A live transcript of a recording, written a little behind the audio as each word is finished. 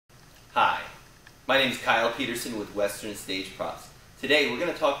Hi, my name is Kyle Peterson with Western Stage Props. Today we're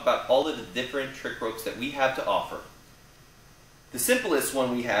going to talk about all of the different trick ropes that we have to offer. The simplest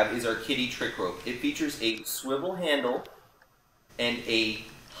one we have is our kiddie trick rope. It features a swivel handle and a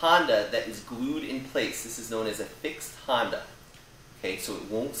Honda that is glued in place. This is known as a fixed Honda. Okay, so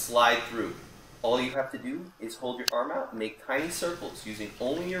it won't slide through. All you have to do is hold your arm out and make tiny circles using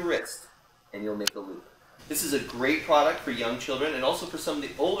only your wrist, and you'll make a loop. This is a great product for young children and also for some of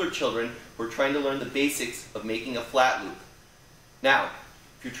the older children who are trying to learn the basics of making a flat loop. Now,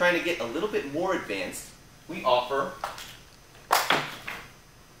 if you're trying to get a little bit more advanced, we offer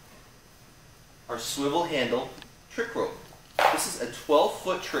our swivel handle trick rope. This is a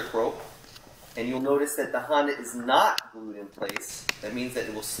 12-foot trick rope, and you'll notice that the Honda is not glued in place. That means that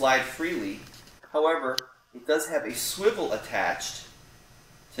it will slide freely. However, it does have a swivel attached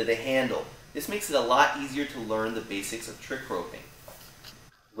to the handle. This makes it a lot easier to learn the basics of trick roping.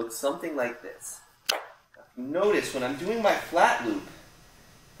 Looks something like this. Now, if you notice, when I'm doing my flat loop,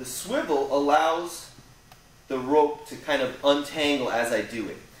 the swivel allows the rope to kind of untangle as I do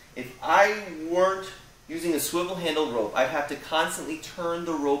it. If I weren't using a swivel handle rope, I'd have to constantly turn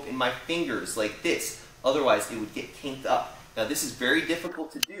the rope in my fingers like this. Otherwise, it would get kinked up. Now, this is very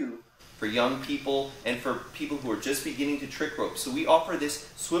difficult to do for young people and for people who are just beginning to trick rope. So we offer this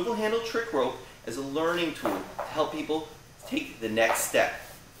swivel handle trick rope as a learning tool to help people take the next step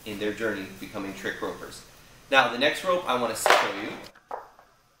in their journey becoming trick ropers. Now, the next rope I want to show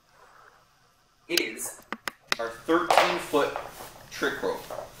you is our 13-foot trick rope.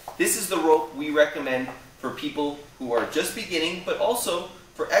 This is the rope we recommend for people who are just beginning, but also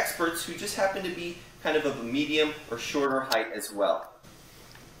for experts who just happen to be kind of a medium or shorter height as well.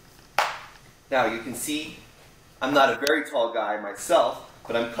 Now you can see I'm not a very tall guy myself,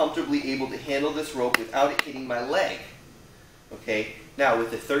 but I'm comfortably able to handle this rope without it hitting my leg. Okay? Now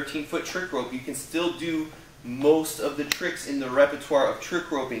with the 13-foot trick rope, you can still do most of the tricks in the repertoire of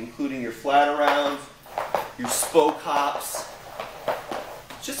trick roping, including your flat arounds, your spoke hops.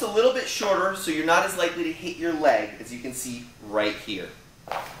 Just a little bit shorter, so you're not as likely to hit your leg, as you can see right here.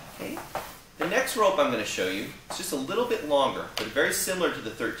 Okay? The next rope I'm going to show you is just a little bit longer, but very similar to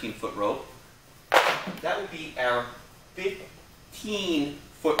the 13-foot rope. That would be our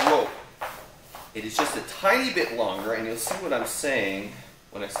 15-foot rope. It is just a tiny bit longer, and you'll see what I'm saying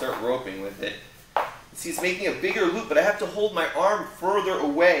when I start roping with it. See, it's making a bigger loop, but I have to hold my arm further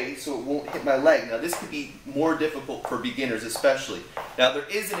away so it won't hit my leg. Now, this could be more difficult for beginners especially. Now, there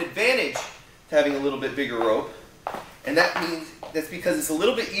is an advantage to having a little bit bigger rope, and that's because it's a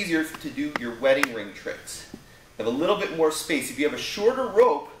little bit easier to do your wedding ring tricks. You have a little bit more space. If you have a shorter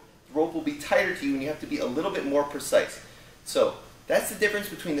rope, the rope will be tighter to you and you have to be a little bit more precise. So that's the difference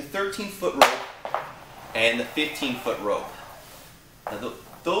between the 13-foot rope and the 15-foot rope. Now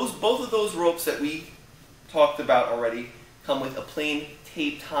both of those ropes that we talked about already come with a plain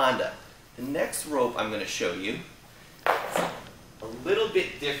taped Honda. The next rope I'm going to show you is a little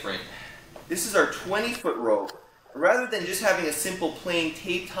bit different. This is our 20-foot rope. Rather than just having a simple plain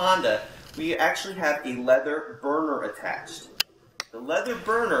taped Honda, we actually have a leather burner attached. The leather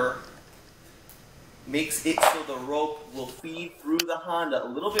burner makes it so the rope will feed through the Honda a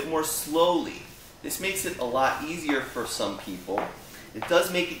little bit more slowly. This makes it a lot easier for some people. It does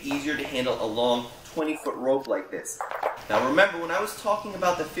make it easier to handle a long 20-foot rope like this. Now remember, when I was talking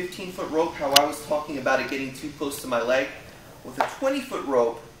about the 15-foot rope, how I was talking about it getting too close to my leg? With a 20-foot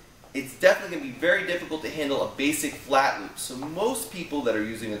rope, it's definitely going to be very difficult to handle a basic flat loop. So most people that are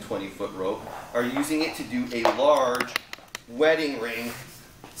using a 20-foot rope are using it to do a large wedding ring,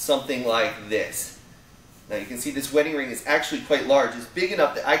 something like this. Now you can see this wedding ring is actually quite large. It's big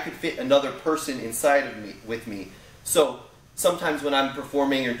enough that I could fit another person inside of me with me. So sometimes when I'm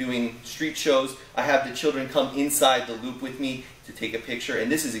performing or doing street shows, I have the children come inside the loop with me to take a picture, and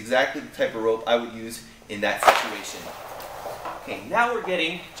this is exactly the type of rope I would use in that situation. Okay, now we're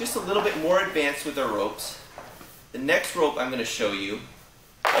getting just a little bit more advanced with our ropes. The next rope I'm going to show you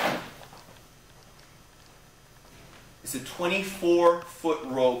is a 24-foot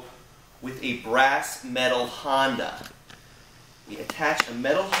rope with a brass metal Honda. We attach a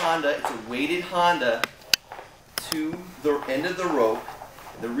metal Honda, it's a weighted Honda, to the end of the rope.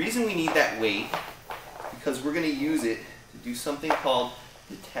 The reason we need that weight is because we're going to use it to do something called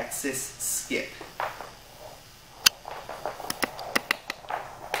the Texas skip.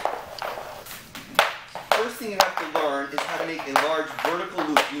 First thing you have to learn is how to make a large vertical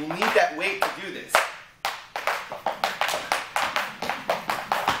loop. You'll need that weight to do this.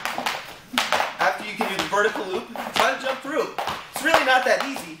 After you can do the vertical loop, try to jump through. It's really not that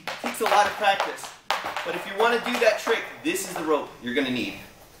easy. It takes a lot of practice. But if you want to do that trick, this is the rope you're going to need.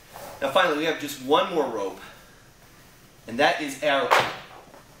 Now finally, we have just one more rope, and that is our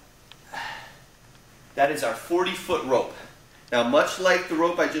 40-foot rope. Now, much like the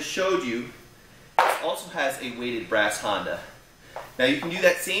rope I just showed you, it also has a weighted brass Honda. Now you can do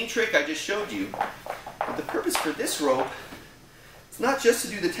that same trick I just showed you, but the purpose for this rope is not just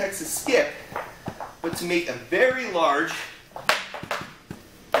to do the Texas skip, but to make a very large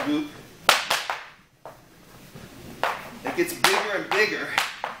loop that gets bigger and bigger.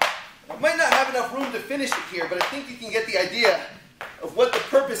 I might not have enough room to finish it here, but I think you can get the idea of what the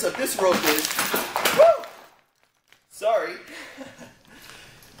purpose of this rope is. Woo! Sorry.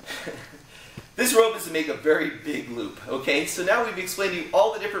 This rope is to make a very big loop, okay? So now we've explained to you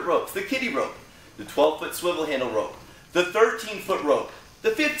all the different ropes. The kiddie rope, the 12-foot swivel handle rope, the 13-foot rope,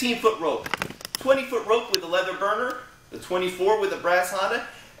 the 15-foot rope, 20-foot rope with a leather burner, the 24 with a brass Honda,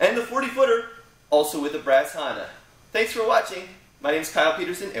 and the 40-footer also with a brass Honda. Thanks for watching. My name is Kyle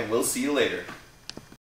Peterson, and we'll see you later.